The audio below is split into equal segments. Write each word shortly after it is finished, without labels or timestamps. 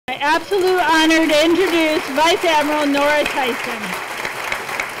absolute honor to introduce Vice Admiral Nora Tyson.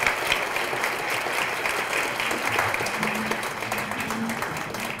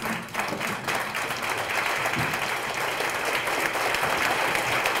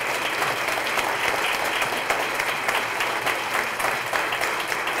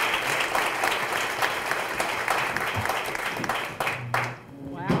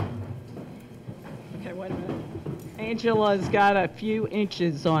 Angela's got a few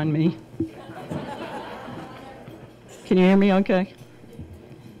inches on me. Can you hear me okay?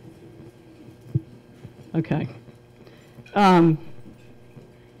 Okay. I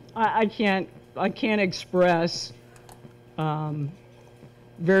can't express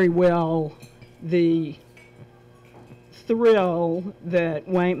very well the thrill that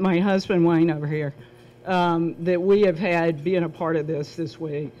Wayne, my husband Wayne over here, that we have had being a part of this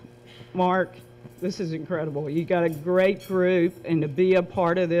week. Mark, this is incredible. You got a great group, and to be a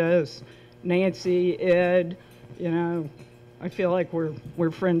part of this, Nancy, Ed, you know, I feel like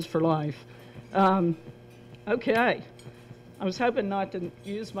we're friends for life. Okay, I was hoping not to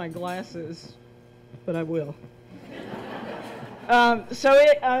use my glasses, but I will. So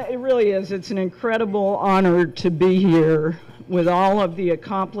it really is. It's an incredible honor to be here with all of the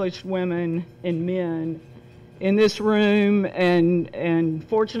accomplished women and men in this room, and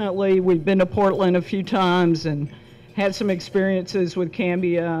fortunately we've been to Portland a few times and had some experiences with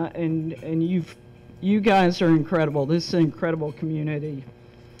Cambia, and you guys are incredible. This is an incredible community.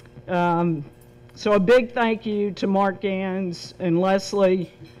 So a big thank you to Mark Gans and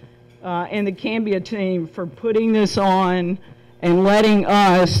Leslie and the Cambia team for putting this on and letting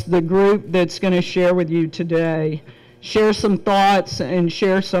us, the group that's going to share with you today, share some thoughts and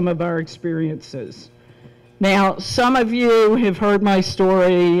share some of our experiences. Now, some of you have heard my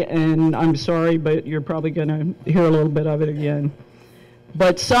story, and I'm sorry, but you're probably going to hear a little bit of it again.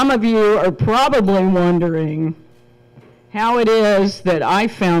 But some of you are probably wondering how it is that I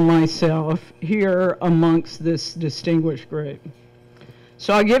found myself here amongst this distinguished group.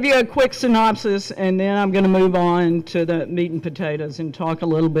 So I'll give you a quick synopsis, and then I'm going to move on to the meat and potatoes and talk a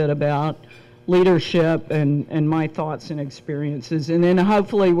little bit about leadership and my thoughts and experiences. And then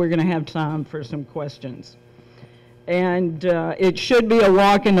hopefully we're going to have time for some questions. And it should be a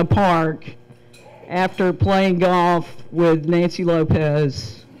walk in the park after playing golf with Nancy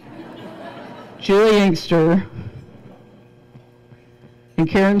Lopez, Julie Inkster, and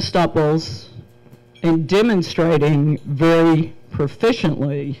Karen Stupples, and demonstrating very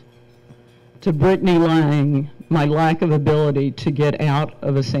proficiently to Brittany Lang my lack of ability to get out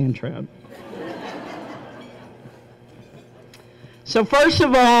of a sand trap. So first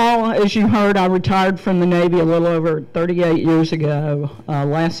of all, as you heard, I retired from the Navy a little over 38 years ago,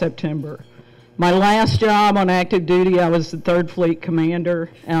 last September. My last job on active duty, I was the 3rd Fleet Commander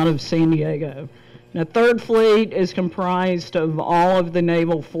out of San Diego. Now, 3rd Fleet is comprised of all of the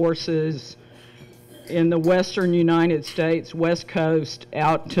naval forces in the western United States, West Coast,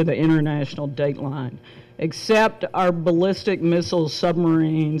 out to the international dateline, except our ballistic missile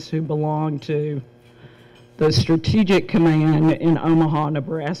submarines who belong to the Strategic Command in Omaha,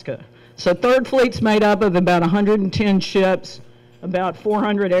 Nebraska. So 3rd Fleet's made up of about 110 ships, about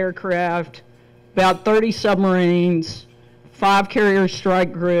 400 aircraft, about 30 submarines, 5 carrier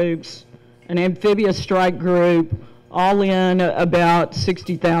strike groups, an amphibious strike group, all in about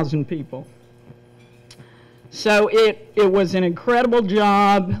 60,000 people. So it was an incredible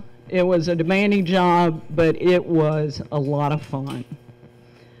job. It was a demanding job, but it was a lot of fun.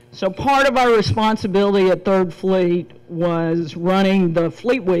 So part of our responsibility at 3rd Fleet was running the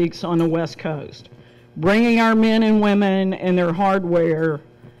Fleet Weeks on the West Coast, bringing our men and women and their hardware,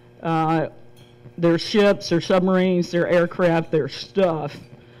 their ships, their submarines, their aircraft, their stuff,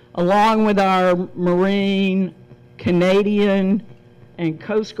 along with our Marine, Canadian, and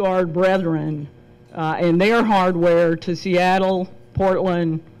Coast Guard brethren and their hardware to Seattle,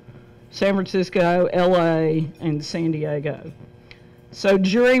 Portland, San Francisco, LA, and San Diego. So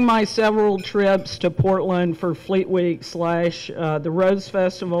during my several trips to Portland for Fleet Week / the Rose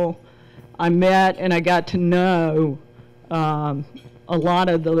Festival, I met and I got to know a lot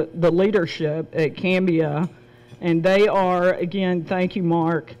of the leadership at Cambia, and they are, again, thank you,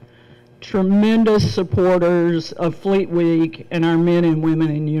 Mark, tremendous supporters of Fleet Week and our men and women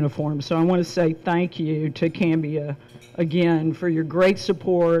in uniform. So I want to say thank you to Cambia, again, for your great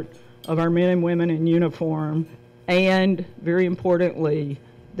support of our men and women in uniform, and, very importantly,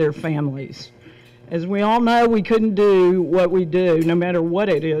 their families. As we all know, we couldn't do what we do, no matter what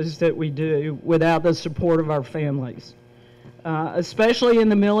it is that we do, without the support of our families. especially in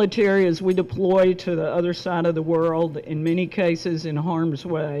the military as we deploy to the other side of the world, in many cases in harm's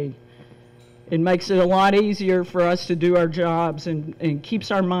way. It makes it a lot easier for us to do our jobs and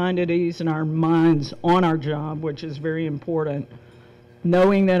keeps our mind at ease and our minds on our job, which is very important,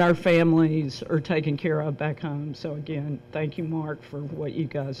 knowing that our families are taken care of back home. So again, thank you, Mark, for what you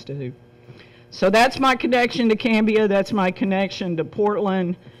guys do. So that's my connection to Cambia, that's my connection to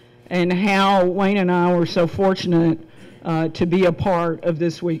Portland, and how Wayne and I were so fortunate to be a part of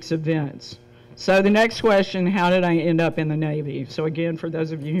this week's events. So the next question, how did I end up in the Navy? So again, for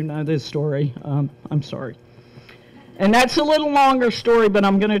those of you who know this story, I'm sorry. And that's a little longer story, but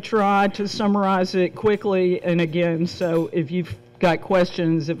I'm going to try to summarize it quickly. And again, so if you've got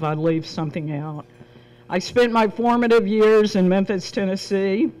questions, if I leave something out. I spent my formative years in Memphis,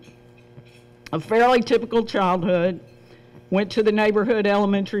 Tennessee, a fairly typical childhood. Went to the neighborhood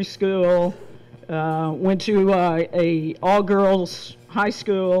elementary school, went to a all-girls high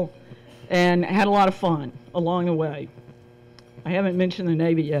school, and had a lot of fun along the way. I haven't mentioned the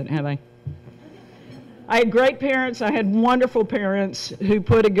Navy yet, have I? I had great parents. I had wonderful parents who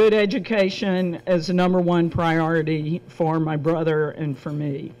put a good education as the #1 priority for my brother and for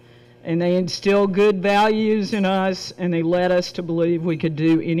me. And they instilled good values in us, and they led us to believe we could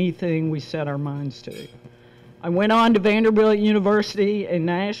do anything we set our minds to. I went on to Vanderbilt University in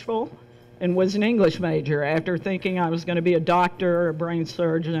Nashville and was an English major after thinking I was going to be a doctor, a brain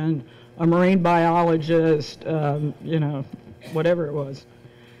surgeon, a marine biologist, you know, whatever it was.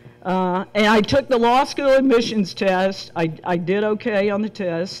 And I took the law school admissions test. I did okay on the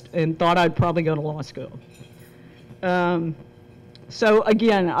test and thought I'd probably go to law school. So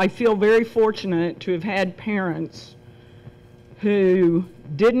again, I feel very fortunate to have had parents who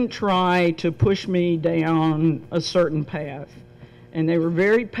didn't try to push me down a certain path. And they were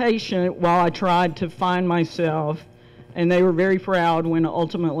very patient while I tried to find myself, and they were very proud when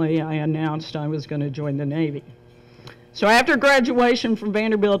ultimately I announced I was going to join the Navy. So after graduation from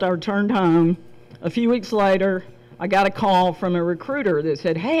Vanderbilt, I returned home. A few weeks later, I got a call from a recruiter that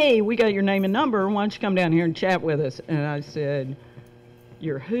said, "Hey, we got your name and number. Why don't you come down here and chat with us?" And I said,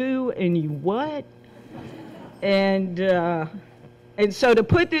 "You're who and you what?" And so to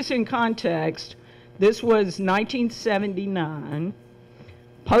put this in context, this was 1979,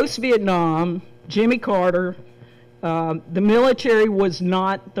 post-Vietnam, Jimmy Carter. The military was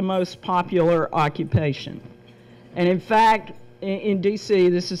not the most popular occupation. And in fact, in D.C.,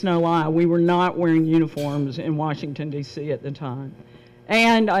 this is no lie, we were not wearing uniforms in Washington, D.C. at the time.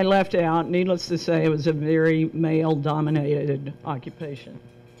 And I left out, needless to say, it was a very male-dominated occupation.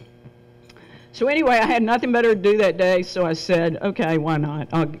 So anyway, I had nothing better to do that day, so I said, okay, why not?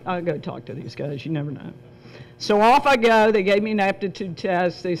 I'll go talk to these guys, you never know. So off I go. They gave me an aptitude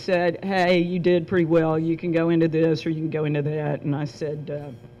test. They said, hey, you did pretty well. You can go into this or you can go into that. And I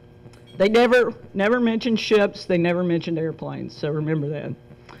said, they never mentioned ships. They never mentioned airplanes, so remember that.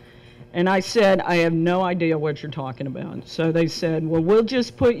 And I said, I have no idea what you're talking about. So they said, well, we'll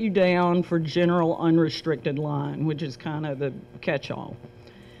just put you down for general unrestricted line, which is kind of the catch-all.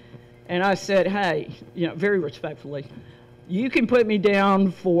 And I said, hey, you know, very respectfully, you can put me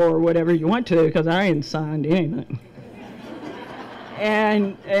down for whatever you want to because I ain't signed anything.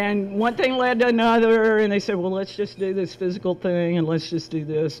 and one thing led to another, and they said, well, let's just do this physical thing, and let's just do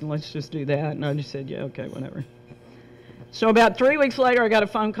this, and let's just do that. And I just said, yeah, okay, whatever. So about 3 weeks later, I got a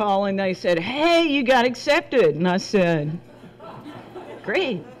phone call, and they said, hey, you got accepted. And I said,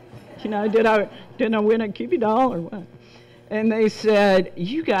 great. You know, didn't I win a Cupid doll or what? And they said,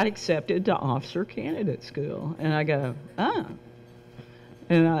 you got accepted to officer candidate school. And I go, ah.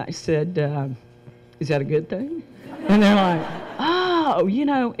 And I said, is that a good thing? And they're like, oh, you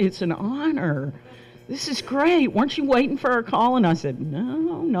know, it's an honor. This is great. Weren't you waiting for our call? And I said,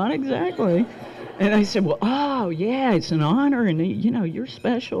 no, not exactly. And they said, well, oh, yeah, it's an honor. And, you know, you're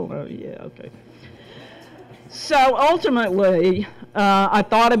special. Oh, yeah, okay. So ultimately, I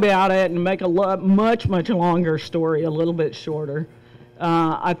thought about it and to make a much longer story a little bit shorter.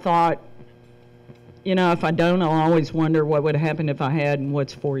 I thought, you know, if I don't, I'll always wonder what would happen if I had and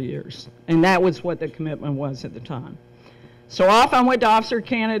what's 4 years. And that was what the commitment was at the time. So off I went to officer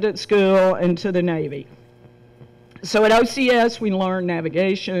candidate school and to the Navy. So at OCS, we learned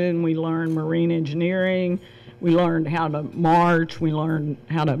navigation, we learned marine engineering, we learned how to march, we learned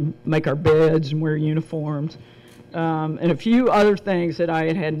how to make our beds and wear uniforms, and a few other things that I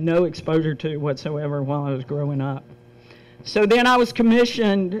had had no exposure to whatsoever while I was growing up. So then I was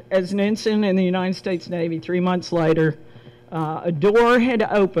commissioned as an ensign in the United States Navy 3 months later. A door had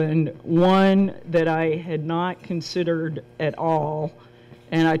opened, one that I had not considered at all,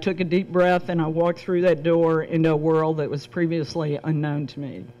 And I took a deep breath and I walked through that door into a world that was previously unknown to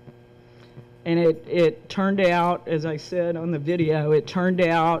me. And it turned out, as I said on the video, it turned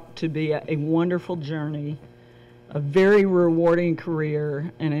out to be a wonderful journey, a very rewarding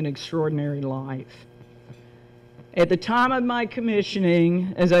career, and an extraordinary life. At the time of my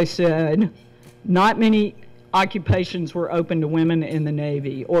commissioning, as I said, not many occupations were open to women in the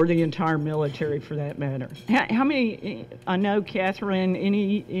Navy, or the entire military for that matter. How many, I know Catherine,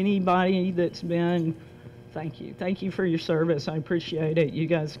 anybody that's been, thank you for your service, I appreciate it. You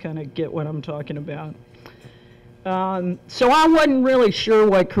guys kind of get what I'm talking about. So I wasn't really sure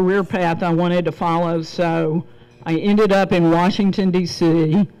what career path I wanted to follow, so I ended up in Washington,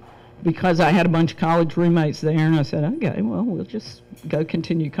 D.C., because I had a bunch of college roommates there, and I said, okay, well, we'll just go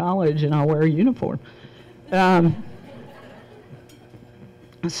continue college and I'll wear a uniform. So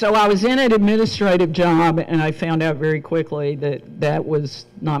I was in an administrative job, and I found out very quickly that that was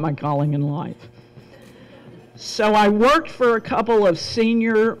not my calling in life. So I worked for a couple of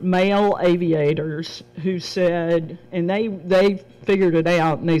senior male aviators who said, and they figured it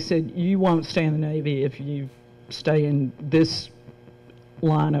out, and they said, you won't stay in the Navy if you stay in this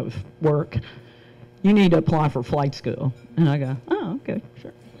line of work. You need to apply for flight school. And I go, oh, okay,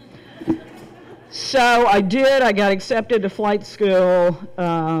 sure. So I did. I got accepted to flight school,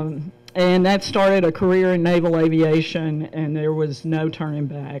 and that started a career in naval aviation, and there was no turning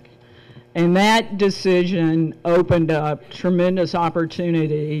back. And that decision opened up tremendous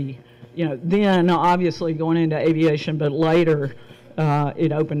opportunity, you know, then obviously going into aviation, but later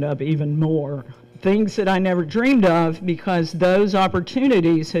it opened up even more. Things that I never dreamed of, because those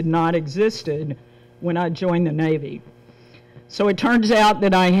opportunities had not existed when I joined the Navy. So it turns out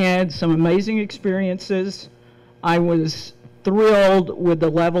that I had some amazing experiences. I was thrilled with the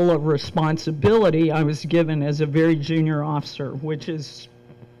level of responsibility I was given as a very junior officer, which is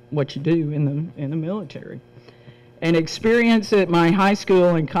what you do in the military. An experience that my high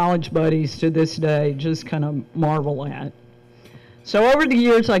school and college buddies to this day just kind of marvel at. So over the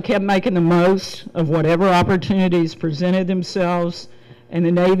years, I kept making the most of whatever opportunities presented themselves, and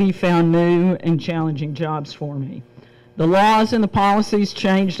the Navy found new and challenging jobs for me. The laws and the policies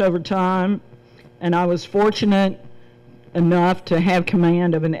changed over time, and I was fortunate enough to have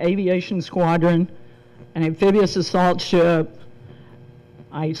command of an aviation squadron, an amphibious assault ship.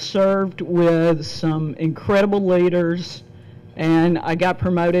 I served with some incredible leaders, and I got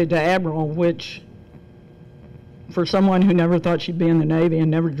promoted to admiral, which for someone who never thought she'd be in the Navy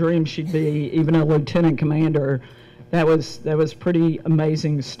and never dreamed she'd be even a lieutenant commander, that was pretty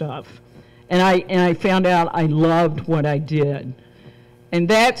amazing stuff. And I found out I loved what I did. And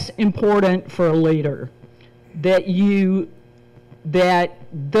that's important for a leader, that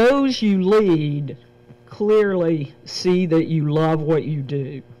those you lead clearly see that you love what you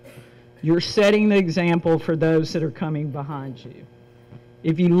do. You're setting the example for those that are coming behind you.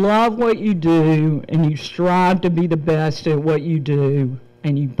 If you love what you do and you strive to be the best at what you do,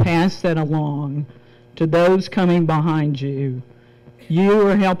 and you pass that along to those coming behind you, you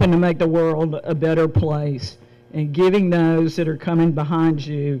are helping to make the world a better place and giving those that are coming behind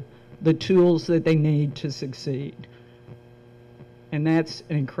you the tools that they need to succeed. And that's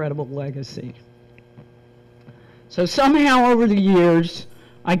an incredible legacy. So somehow over the years,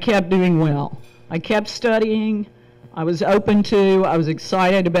 I kept doing well. I kept studying. I was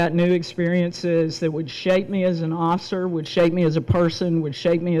excited about new experiences that would shape me as an officer, would shape me as a person, would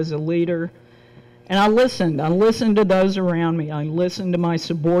shape me as a leader. And I listened to those around me. I listened to my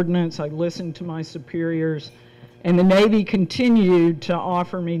subordinates. I listened to my superiors. And the Navy continued to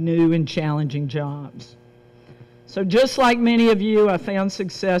offer me new and challenging jobs. So just like many of you, I found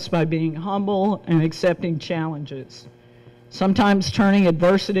success by being humble and accepting challenges, sometimes turning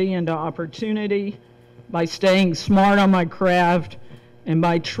adversity into opportunity, by staying smart on my craft, and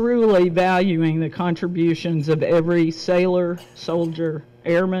by truly valuing the contributions of every sailor, soldier,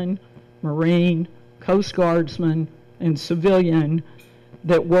 airman, Marine, Coast Guardsman, and civilian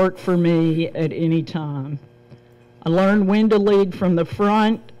that worked for me at any time. I learned when to lead from the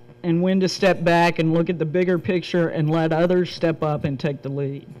front and when to step back and look at the bigger picture and let others step up and take the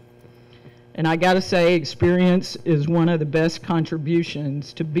lead. And I got to say, experience is one of the best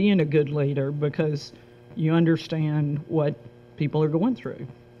contributions to being a good leader, because you understand what people are going through.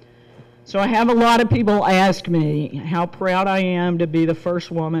 So I have a lot of people ask me how proud I am to be the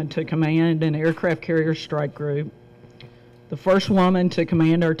first woman to command an aircraft carrier strike group, the first woman to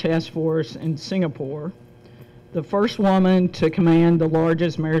command our task force in Singapore, the first woman to command the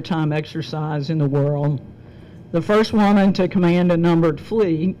largest maritime exercise in the world, the first woman to command a numbered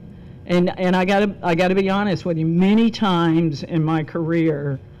fleet, And I gotta be honest with you, many times in my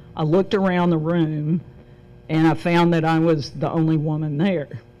career, I looked around the room and I found that I was the only woman there.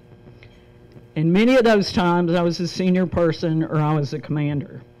 And many of those times I was a senior person or I was a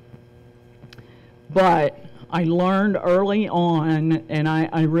commander. But I learned early on, and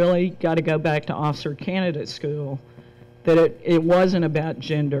I really got to go back to officer candidate school, that it wasn't about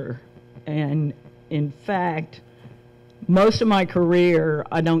gender. And in fact, most of my career,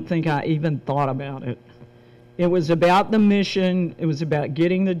 I don't think I even thought about it. It was about the mission, it was about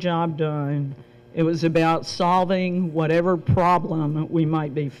getting the job done, it was about solving whatever problem we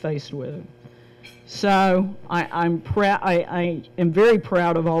might be faced with. So I am very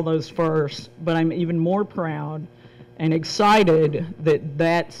proud of all those firsts, but I'm even more proud and excited that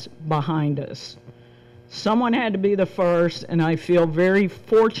that's behind us. Someone had to be the first, and I feel very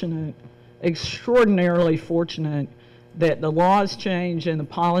fortunate, extraordinarily fortunate, that the laws changed and the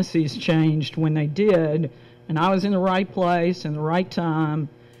policies changed when they did, and I was in the right place in the right time,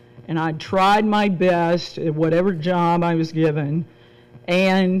 and I tried my best at whatever job I was given,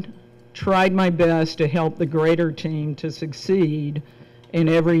 and tried my best to help the greater team to succeed in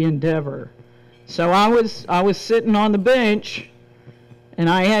every endeavor. So I was sitting on the bench, and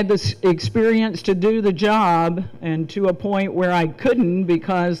I had this experience to do the job, and to a point where I couldn't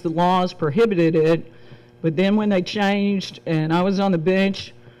because the laws prohibited it. But then when they changed and I was on the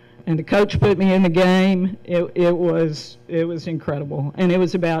bench and the coach put me in the game, it was incredible. And it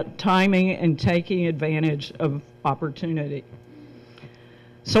was about timing and taking advantage of opportunity.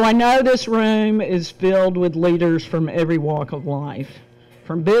 So I know this room is filled with leaders from every walk of life,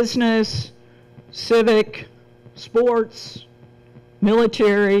 from business, civic, sports,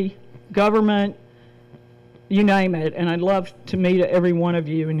 military, government, you name it. And I'd love to meet every one of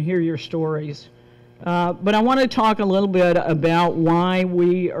you and hear your stories. But I want to talk a little bit about why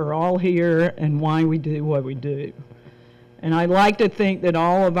we are all here and why we do what we do. And I like to think that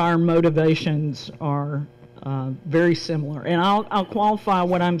all of our motivations are very similar. And I'll qualify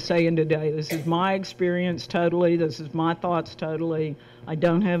what I'm saying today. This is my experience totally. This is my thoughts totally. I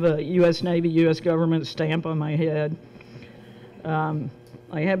don't have a U.S. Navy, U.S. government stamp on my head.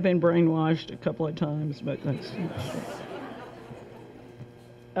 I have been brainwashed a couple of times, but that's...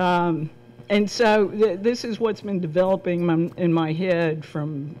 And so this is what's been developing in my head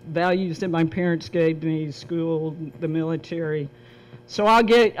from values that my parents gave me, school, the military. So I'll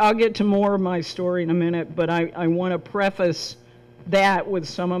get to more of my story in a minute, but I want to preface that with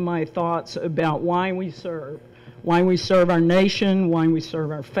some of my thoughts about why we serve our nation, why we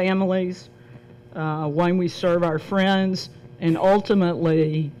serve our families, why we serve our friends, and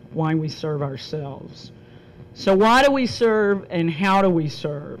ultimately why we serve ourselves. So why do we serve and how do we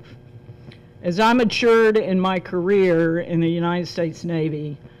serve? As I matured in my career in the United States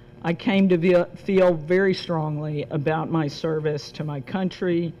Navy, I came to feel very strongly about my service to my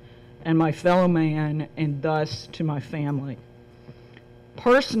country and my fellow man, and thus to my family.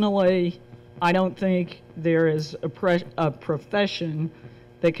 Personally, I don't think there is a profession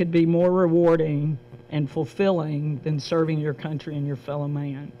that could be more rewarding and fulfilling than serving your country and your fellow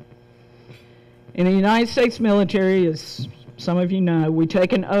man. In the United States military, as some of you know, we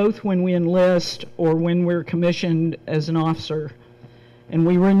take an oath when we enlist or when we're commissioned as an officer. And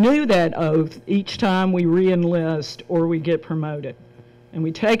we renew that oath each time we re-enlist or we get promoted. And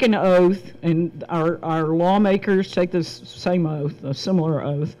we take an oath, and our lawmakers take this same oath, a similar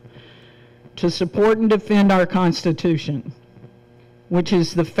oath, to support and defend our Constitution, which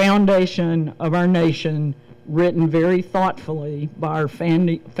is the foundation of our nation, written very thoughtfully by our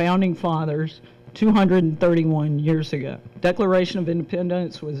founding fathers 231 years ago. Declaration of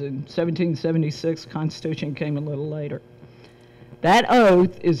Independence was in 1776, Constitution came a little later. That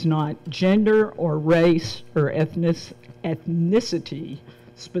oath is not gender or race or ethnicity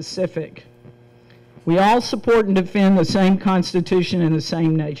specific. We all support and defend the same Constitution and the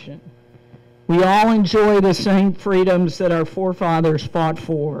same nation. We all enjoy the same freedoms that our forefathers fought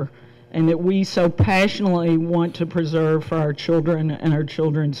for and that we so passionately want to preserve for our children and our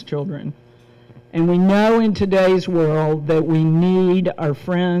children's children. And we know in today's world that we need our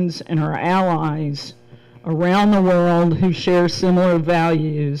friends and our allies around the world who share similar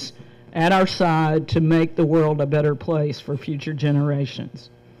values at our side to make the world a better place for future generations.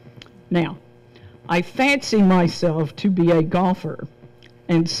 Now, I fancy myself to be a golfer,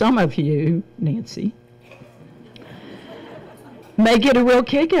 and some of you, Nancy, may get a real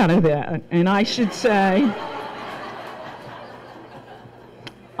kick out of that. And I should say,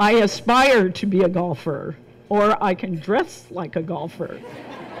 I aspire to be a golfer, or I can dress like a golfer.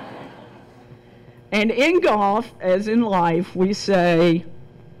 And in golf, as in life, we say,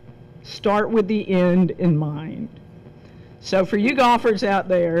 Start with the end in mind. So for you golfers out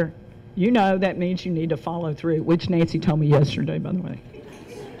there, you know that means you need to follow through, which Nancy told me yesterday, by the way.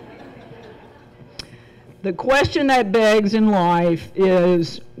 The question that begs in life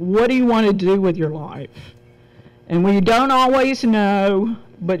is, what do you want to do with your life? And we don't always know,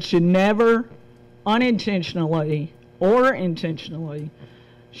 but should never unintentionally or intentionally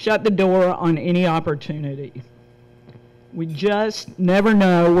shut the door on any opportunity. We just never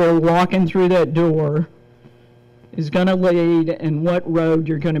know where walking through that door is going to lead and what road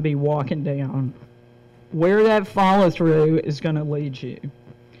you're going to be walking down. Where that follow-through is going to lead you.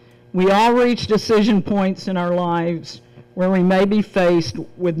 We all reach decision points in our lives where we may be faced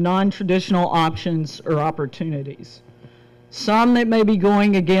with non-traditional options or opportunities. Some that may be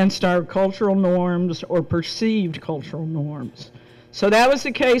going against our cultural norms or perceived cultural norms. So that was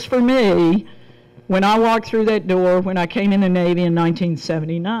the case for me when I walked through that door when I came in the Navy in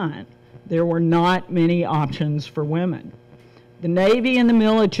 1979. There were not many options for women. The Navy and the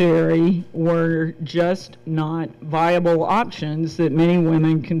military were just not viable options that many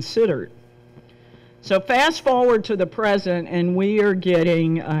women considered. So fast forward to the present, and we are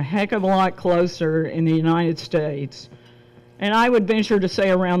getting a heck of a lot closer in the United States, and I would venture to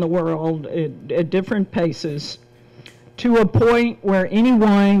say around the world at different paces, to a point where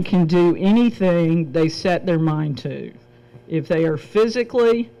anyone can do anything they set their mind to, if they are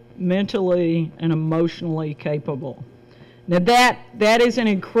physically, mentally, and emotionally capable. Now that is an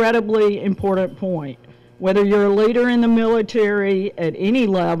incredibly important point. Whether you're a leader in the military at any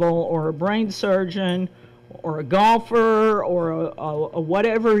level, or a brain surgeon, or a golfer, or a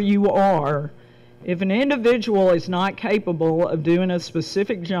whatever you are, if an individual is not capable of doing a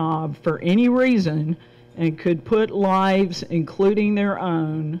specific job for any reason and could put lives, including their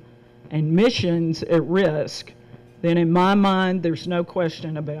own, and missions at risk, then in my mind, there's no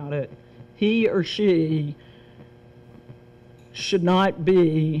question about it. He or she should not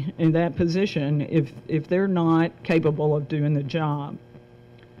be in that position if they're not capable of doing the job.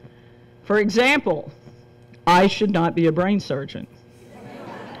 For example, I should not be a brain surgeon.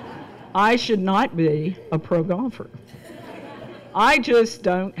 I should not be a pro golfer. I just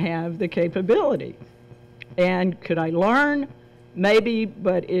don't have the capability. And could I learn? Maybe,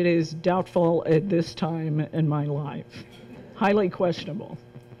 but it is doubtful at this time in my life. Highly questionable.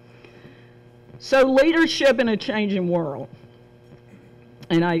 So leadership in a changing world.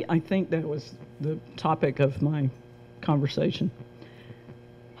 And I think that was the topic of my conversation.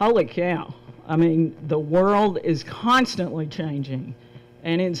 Holy cow. I mean, the world is constantly changing.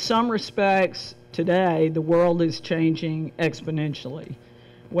 And in some respects, today, the world is changing exponentially.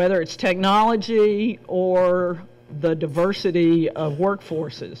 Whether it's technology or the diversity of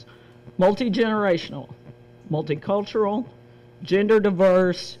workforces, multi-generational, multicultural, gender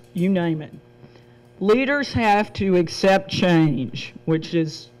diverse, you name it. Leaders have to accept change, which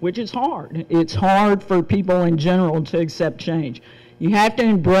is hard. It's hard for people in general to accept change. You have to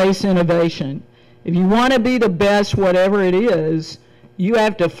embrace innovation. If you want to be the best, whatever it is, you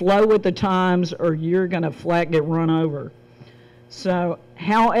have to flow with the times or you're going to flat get run over. So,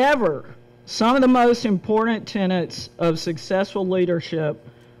 however, some of the most important tenets of successful leadership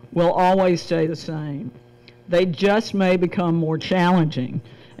will always stay the same. They just may become more challenging.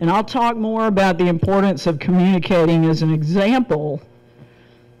 And I'll talk more about the importance of communicating as an example,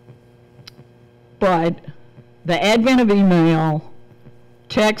 but the advent of email,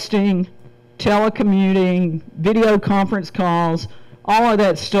 texting, telecommuting, video conference calls, all of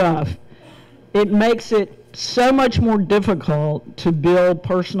that stuff, it makes it so much more difficult to build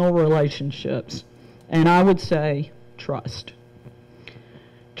personal relationships. And I would say trust.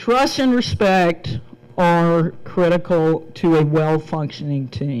 Trust and respect are critical to a well-functioning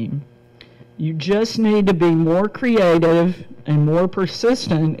team. You just need to be more creative and more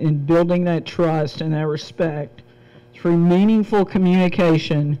persistent in building that trust and that respect through meaningful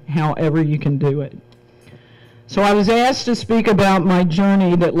communication, however you can do it. So I was asked to speak about my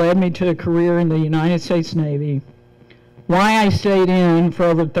journey that led me to a career in the United States Navy, why I stayed in for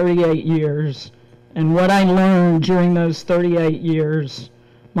over 38 years, and what I learned during those 38 years,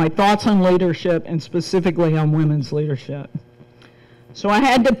 my thoughts on leadership, and specifically on women's leadership. So I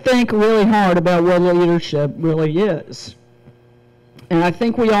had to think really hard about what leadership really is. And I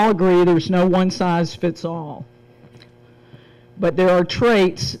think we all agree there's no one size fits all. But there are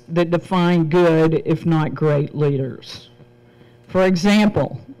traits that define good, if not great, leaders. For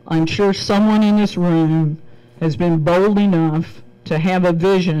example, I'm sure someone in this room has been bold enough to have a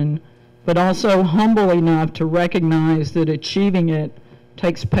vision, but also humble enough to recognize that achieving it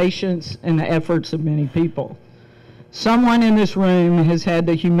takes patience and the efforts of many people. Someone in this room has had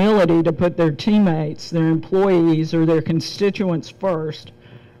the humility to put their teammates, their employees, or their constituents first,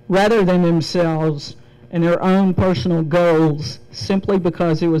 rather than themselves and their own personal goals, simply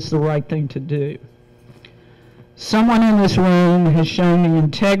because it was the right thing to do. Someone in this room has shown the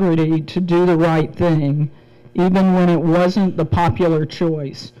integrity to do the right thing, even when it wasn't the popular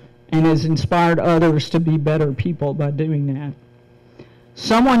choice, and has inspired others to be better people by doing that.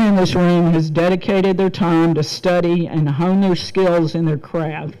 Someone in this room has dedicated their time to study and hone their skills in their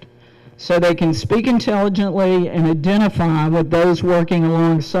craft so they can speak intelligently and identify with those working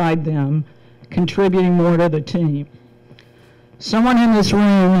alongside them, contributing more to the team. Someone in this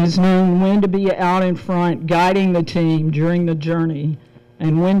room has known when to be out in front guiding the team during the journey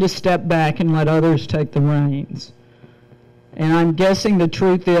and when to step back and let others take the reins. And I'm guessing the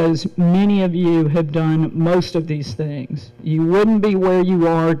truth is many of you have done most of these things. You wouldn't be where you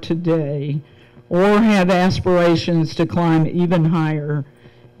are today or have aspirations to climb even higher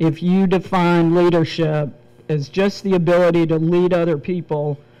if you define leadership as just the ability to lead other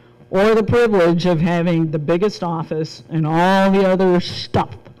people or the privilege of having the biggest office and all the other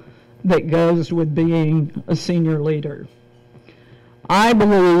stuff that goes with being a senior leader. I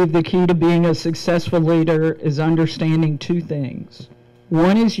believe the key to being a successful leader is understanding two things.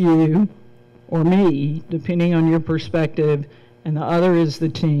 One is you, or me, depending on your perspective, and the other is the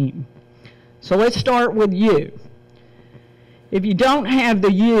team. So let's start with you. If you don't have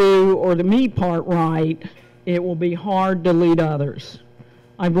the you or the me part right, it will be hard to lead others.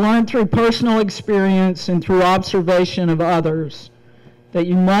 I've learned through personal experience and through observation of others that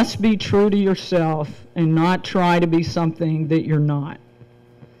you must be true to yourself and not try to be something that you're not.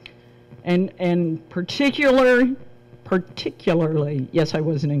 And particularly, yes, I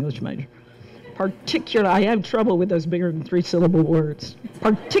was an English major. I have trouble with those bigger than 3-syllable words.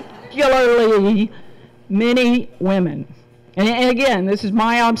 Particularly many women. And again, this is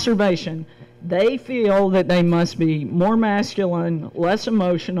my observation. They feel that they must be more masculine, less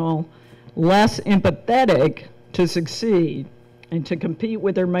emotional, less empathetic to succeed and to compete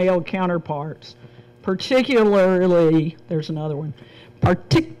with their male counterparts, particularly, there's another one,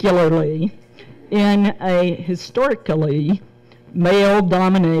 particularly in a historically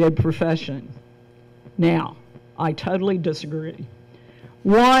male-dominated profession. Now, I totally disagree.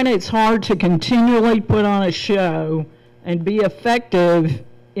 One, it's hard to continually put on a show and be effective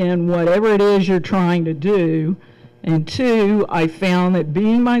in whatever it is you're trying to do. And two, I found that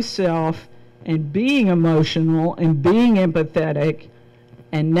being myself and being emotional and being empathetic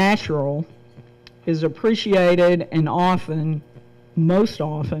and natural is appreciated and often, most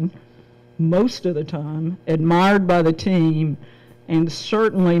of the time, admired by the team, and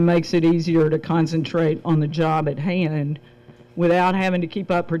certainly makes it easier to concentrate on the job at hand without having to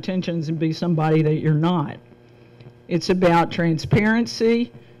keep up pretensions and be somebody that you're not. It's about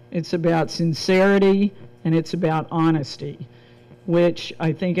transparency, it's about sincerity, and it's about honesty, which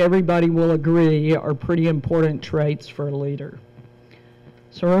I think everybody will agree are pretty important traits for a leader.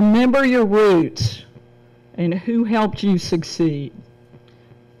 So remember your roots and who helped you succeed.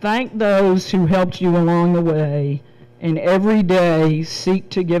 Thank those who helped you along the way, and every day seek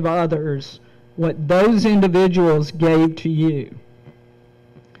to give others what those individuals gave to you.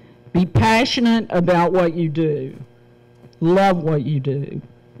 Be passionate about what you do. Love what you do.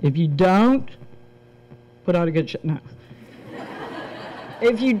 If you don't, put on a good show. No.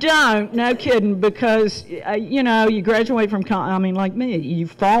 If you don't, no kidding, because, you graduate from college, like me, you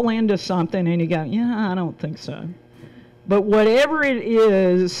fall into something and you go, yeah, I don't think so. But whatever it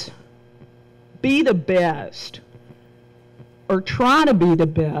is, be the best, or try to be the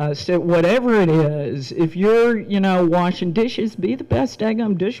best at whatever it is. If you're, washing dishes, be the best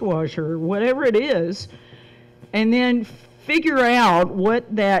daggum dishwasher, whatever it is, and then figure out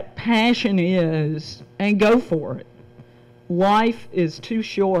what that passion is and go for it. Life is too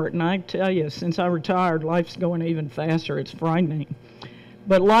short, and I tell you, since I retired, life's going even faster. It's frightening.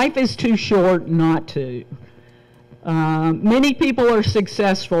 But life is too short not to. Many people are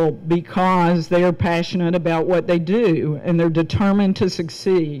successful because they are passionate about what they do, and they're determined to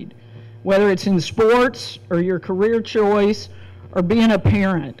succeed, whether it's in sports or your career choice or being a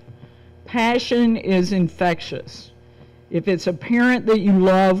parent. Passion is infectious. If it's apparent that you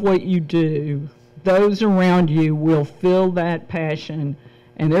love what you do, those around you will feel that passion,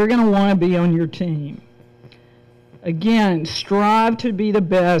 and they're going to want to be on your team. Again, strive to be the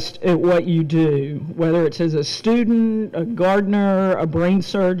best at what you do, whether it's as a student, a gardener, a brain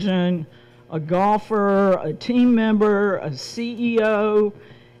surgeon, a golfer, a team member, a CEO.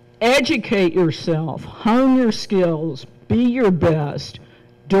 Educate yourself, hone your skills, be your best.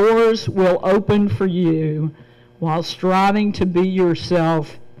 Doors will open for you while striving to be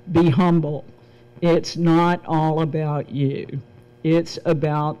yourself, be humble. It's not all about you. It's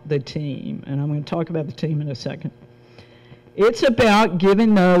about the team. And I'm going to talk about the team in a second. It's about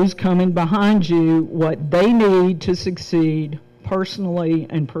giving those coming behind you what they need to succeed personally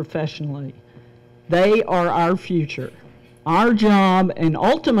and professionally. They are our future. Our job, and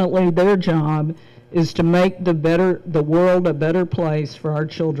ultimately their job, is to make the world a better place for our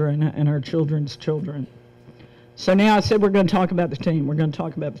children and our children's children. So now I said we're going to talk about the team. We're going to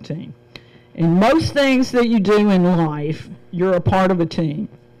talk about the team. In most things that you do in life, you're a part of a team.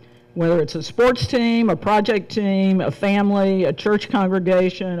 Whether it's a sports team, a project team, a family, a church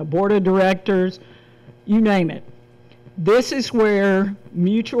congregation, a board of directors, you name it. This is where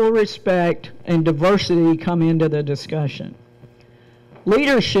mutual respect and diversity come into the discussion.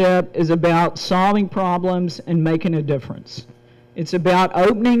 Leadership is about solving problems and making a difference. It's about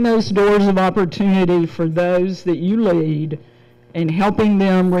opening those doors of opportunity for those that you lead and helping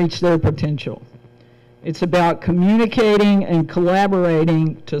them reach their potential. It's about communicating and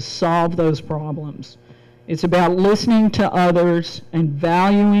collaborating to solve those problems. It's about listening to others and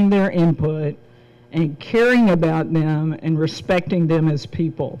valuing their input and caring about them and respecting them as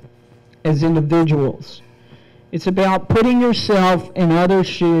people, as individuals. It's about putting yourself in others'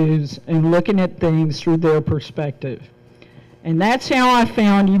 shoes and looking at things through their perspective. And that's how I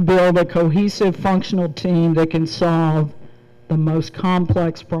found you build a cohesive, functional team that can solve the most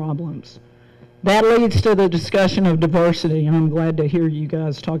complex problems. That leads to the discussion of diversity, and I'm glad to hear you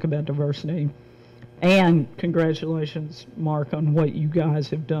guys talk about diversity. And congratulations, Mark, on what you guys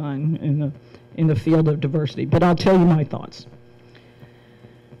have done in the field of diversity. But I'll tell you my thoughts.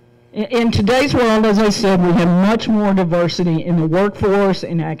 In today's world, as I said, we have much more diversity in the workforce,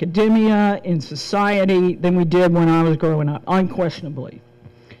 in academia, in society than we did when I was growing up, unquestionably.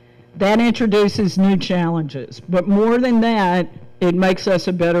 That introduces new challenges. But more than that, it makes us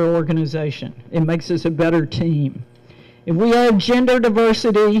a better organization. It makes us a better team. If we have gender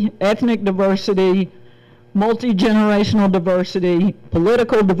diversity, ethnic diversity, multi-generational diversity,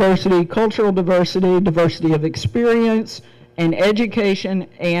 political diversity, cultural diversity, diversity of experience, and education,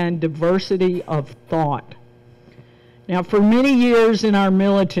 and diversity of thought. Now, for many years in our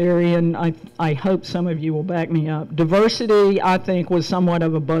military, and I hope some of you will back me up, diversity, I think, was somewhat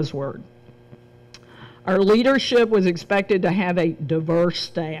of a buzzword. Our leadership was expected to have a diverse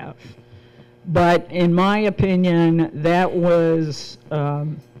staff, but in my opinion, that was,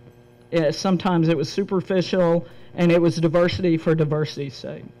 sometimes it was superficial, and it was diversity for diversity's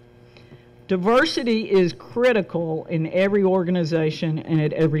sake. Diversity is critical in every organization and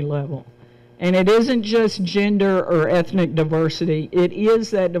at every level. And it isn't just gender or ethnic diversity, it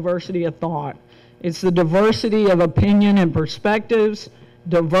is that diversity of thought. It's the diversity of opinion and perspectives,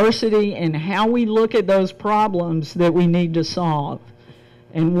 diversity in how we look at those problems that we need to solve.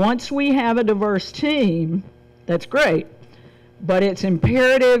 And once we have a diverse team, that's great, but it's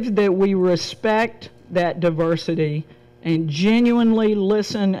imperative that we respect that diversity and genuinely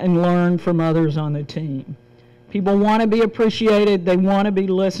listen and learn from others on the team. People want to be appreciated, they want to be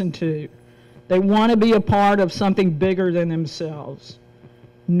listened to. They want to be a part of something bigger than themselves.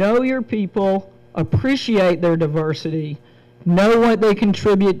 Know your people, appreciate their diversity, know what they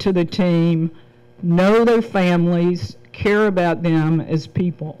contribute to the team, know their families, care about them as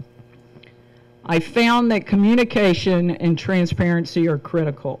people. I found that communication and transparency are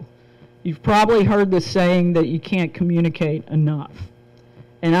critical. You've probably heard the saying that you can't communicate enough.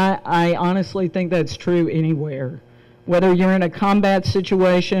 And I honestly think that's true anywhere. Whether you're in a combat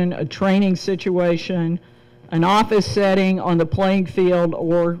situation, a training situation, an office setting, on the playing field,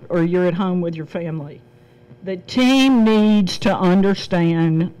 or you're at home with your family. The team needs to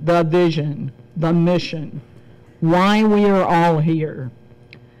understand the vision, the mission, why we are all here.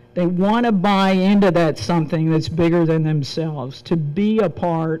 They want to buy into that something that's bigger than themselves, to be a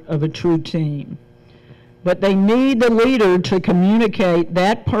part of a true team. But they need the leader to communicate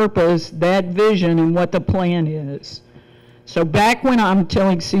that purpose, that vision, and what the plan is. So back when, I'm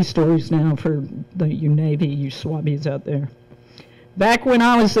telling sea stories now for you Navy, you Swabbies out there. Back when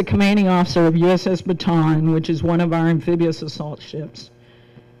I was the commanding officer of USS Baton, which is one of our amphibious assault ships,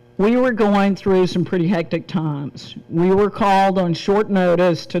 we were going through some pretty hectic times. We were called on short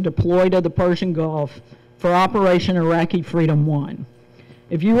notice to deploy to the Persian Gulf for Operation Iraqi Freedom 1.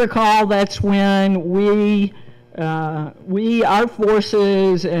 If you recall, that's when our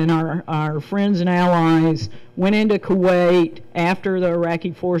forces and our friends and allies went into Kuwait after the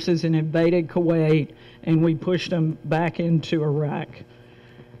Iraqi forces had invaded Kuwait, and we pushed them back into Iraq.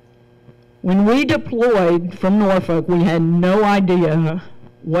 When we deployed from Norfolk, we had no idea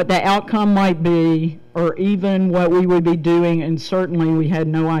what the outcome might be, or even what we would be doing, and certainly we had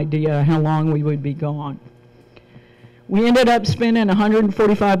no idea how long we would be gone. We ended up spending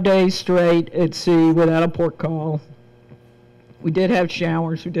 145 days straight at sea without a port call. We did have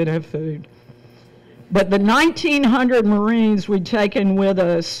showers, we did have food. But the 1,900 Marines we'd taken with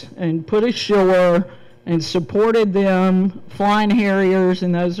us and put ashore and supported them, flying Harriers,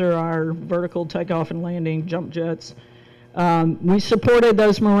 and those are our vertical takeoff and landing jump jets. We supported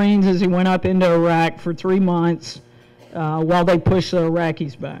those Marines as he went up into Iraq for 3 months while they pushed the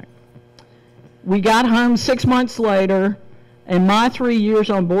Iraqis back. We got home 6 months later, and my 3 years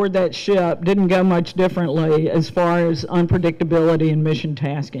on board that ship didn't go much differently as far as unpredictability and mission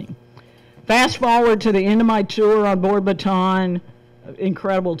tasking. Fast forward to the end of my tour on board Baton,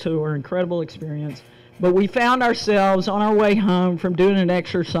 incredible tour, incredible experience. But we found ourselves on our way home from doing an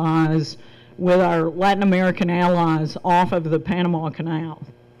exercise with our Latin American allies off of the Panama Canal.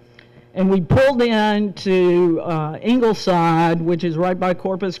 And we pulled in to Ingleside, which is right by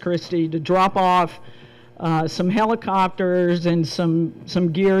Corpus Christi, to drop off some helicopters and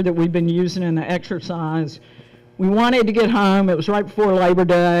some gear that we've been using in the exercise. We wanted to get home. It was right before Labor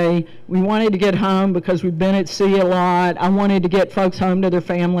Day. We wanted to get home because we've been at sea a lot. I wanted to get folks home to their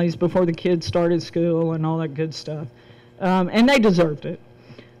families before the kids started school and all that good stuff. And they deserved it.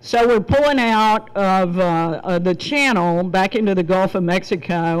 So we're pulling out of the channel back into the Gulf of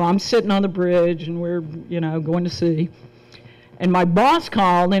Mexico. I'm sitting on the bridge, and we're, going to sea. And my boss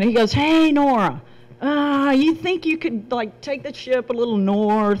called, and he goes, "Hey, Nora, you think you could, take the ship a little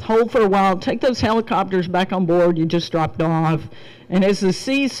north, hold for a while, take those helicopters back on board you just dropped off, and as the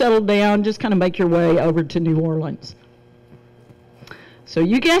seas settle down, just kind of make your way over to New Orleans." So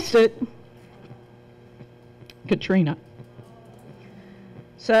you guessed it, Katrina.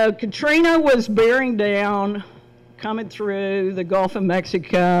 So Katrina was bearing down, coming through the Gulf of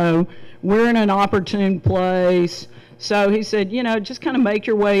Mexico. We're in an opportune place. So he said, just kind of make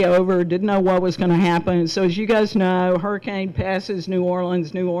your way over. Didn't know what was going to happen. So as you guys know, hurricane passes New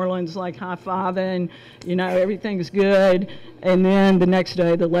Orleans. New Orleans like high-fiving, everything's good. And then the next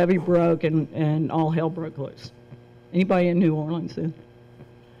day the levee broke and all hell broke loose. Anybody in New Orleans then?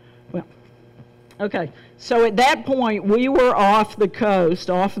 Well, okay. So at that point, we were off the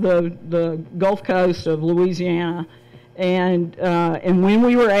coast, off the Gulf Coast of Louisiana, and when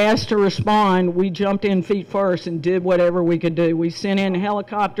we were asked to respond, we jumped in feet first and did whatever we could do. We sent in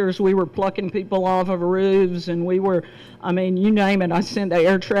helicopters, we were plucking people off of roofs, and we were, you name it. I sent the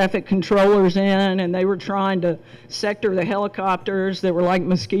air traffic controllers in, and they were trying to sector the helicopters that were like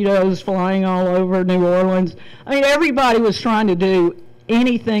mosquitoes flying all over New Orleans. Everybody was trying to do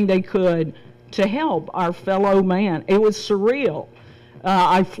anything they could to help our fellow man. It was surreal.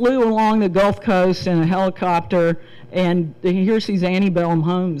 I flew along the Gulf Coast in a helicopter, and here's these antebellum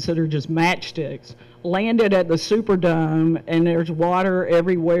homes that are just matchsticks. Landed at the Superdome, and there's water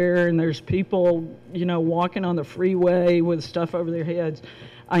everywhere, and there's people, walking on the freeway with stuff over their heads.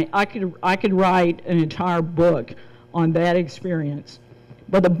 I could write an entire book on that experience.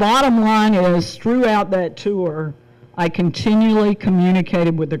 But the bottom line is, throughout that tour, I continually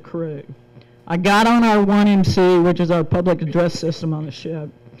communicated with the crew. I got on our 1MC, which is our public address system on the ship,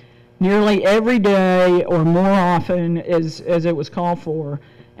 nearly every day or more often as it was called for.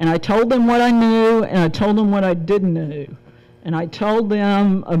 And I told them what I knew, and I told them what I didn't know. And I told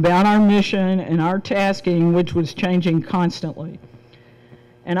them about our mission and our tasking, which was changing constantly.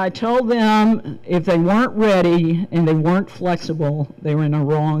 And I told them if they weren't ready and they weren't flexible, they were in a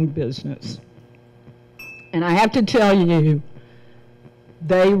wrong business. And I have to tell you,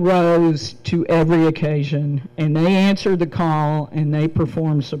 they rose to every occasion, and they answered the call, and they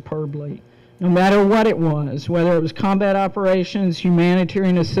performed superbly. No matter what it was, whether it was combat operations,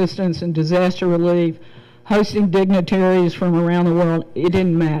 humanitarian assistance, and disaster relief, hosting dignitaries from around the world, it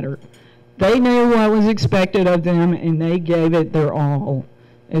didn't matter. They knew what was expected of them, and they gave it their all.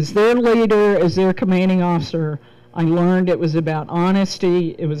 As their leader, as their commanding officer, I learned it was about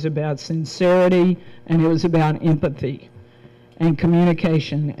honesty, it was about sincerity, and it was about empathy. And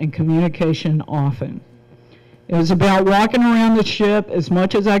communication often. It was about walking around the ship as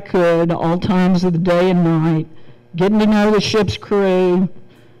much as I could, all times of the day and night, getting to know the ship's crew,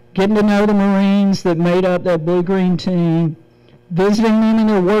 getting to know the Marines that made up that blue-green team, visiting them in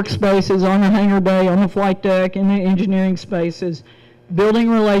their workspaces, on the hangar bay, on the flight deck, in the engineering spaces, building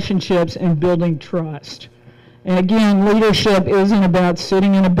relationships and building trust. And again, leadership isn't about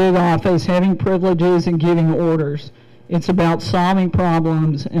sitting in a big office, having privileges and giving orders. It's about solving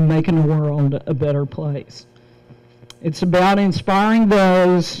problems and making the world a better place. It's about inspiring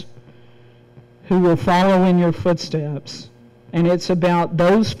those who will follow in your footsteps And it's about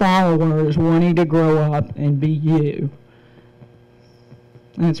those followers wanting to grow up and be you.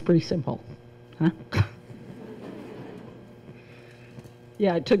 And it's pretty simple, huh?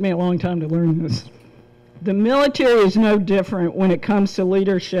 Yeah, it took me a long time to learn this. The military is no different when it comes to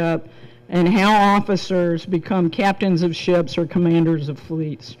leadership and how officers become captains of ships or commanders of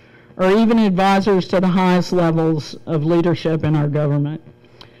fleets, or even advisors to the highest levels of leadership in our government.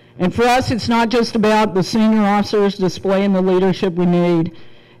 And for us, it's not just about the senior officers displaying the leadership we need.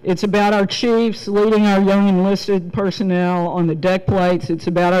 It's about our chiefs leading our young enlisted personnel on the deck plates. It's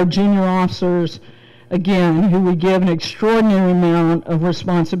about our junior officers, again, who we give an extraordinary amount of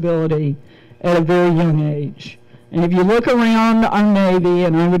responsibility at a very young age. And if you look around our Navy,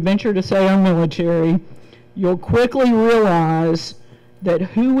 and I would venture to say our military, you'll quickly realize that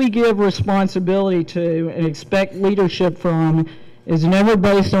who we give responsibility to and expect leadership from is never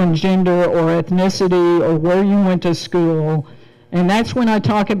based on gender or ethnicity or where you went to school. And that's when I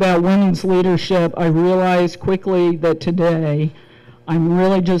talk about women's leadership, I realize quickly that today I'm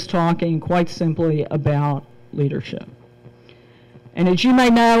really just talking quite simply about leadership. And as you may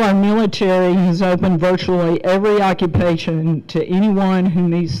know, our military has opened virtually every occupation to anyone who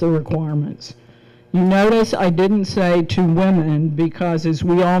meets the requirements. You notice I didn't say to women because, as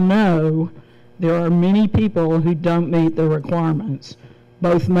we all know, there are many people who don't meet the requirements,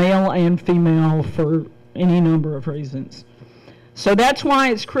 both male and female, for any number of reasons. So that's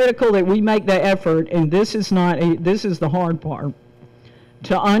why it's critical that we make the effort, and this is the hard part,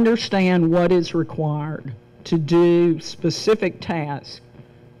 to understand what is required to do specific tasks,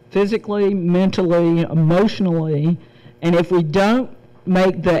 physically, mentally, emotionally, and if we don't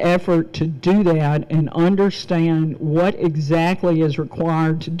make the effort to do that and understand what exactly is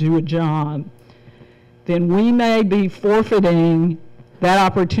required to do a job, then we may be forfeiting that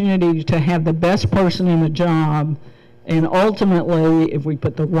opportunity to have the best person in the job, and ultimately, if we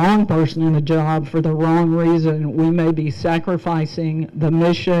put the wrong person in the job for the wrong reason, we may be sacrificing the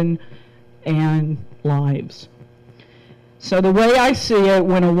mission and lives. So the way I see it,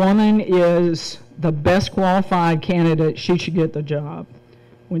 when a woman is the best qualified candidate, she should get the job.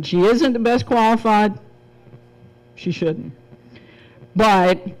 When she isn't the best qualified, she shouldn't.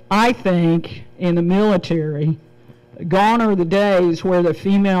 But I think in the military, gone are the days where the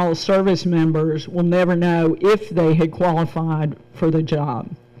female service members will never know if they had qualified for the job.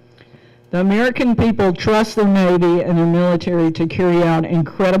 The American people trust their Navy and their military to carry out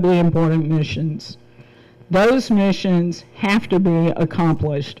incredibly important missions. Those missions have to be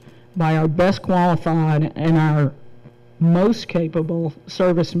accomplished by our best qualified and our most capable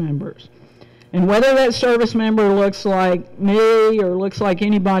service members. And whether that service member looks like me or looks like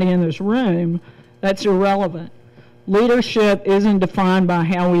anybody in this room, that's irrelevant. Leadership isn't defined by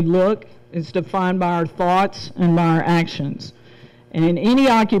how we look, it's defined by our thoughts and by our actions. And in any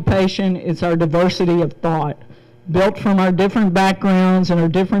occupation, it's our diversity of thought, built from our different backgrounds and our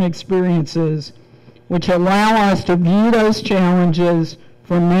different experiences, which allow us to view those challenges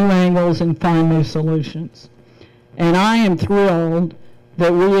from new angles and find new solutions. And I am thrilled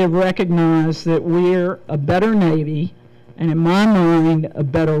that we have recognized that we're a better Navy, and in my mind, a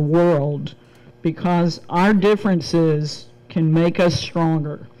better world, because our differences can make us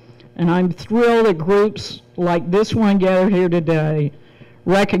stronger. And I'm thrilled that groups like this one gathered here today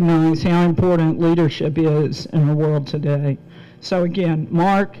recognize how important leadership is in our world today. So again,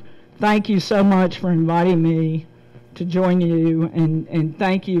 Mark, thank you so much for inviting me to join you, and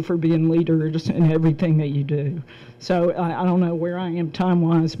thank you for being leaders in everything that you do. So I don't know where I am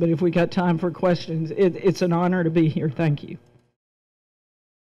time-wise, but if we got time for questions, it's an honor to be here. Thank you.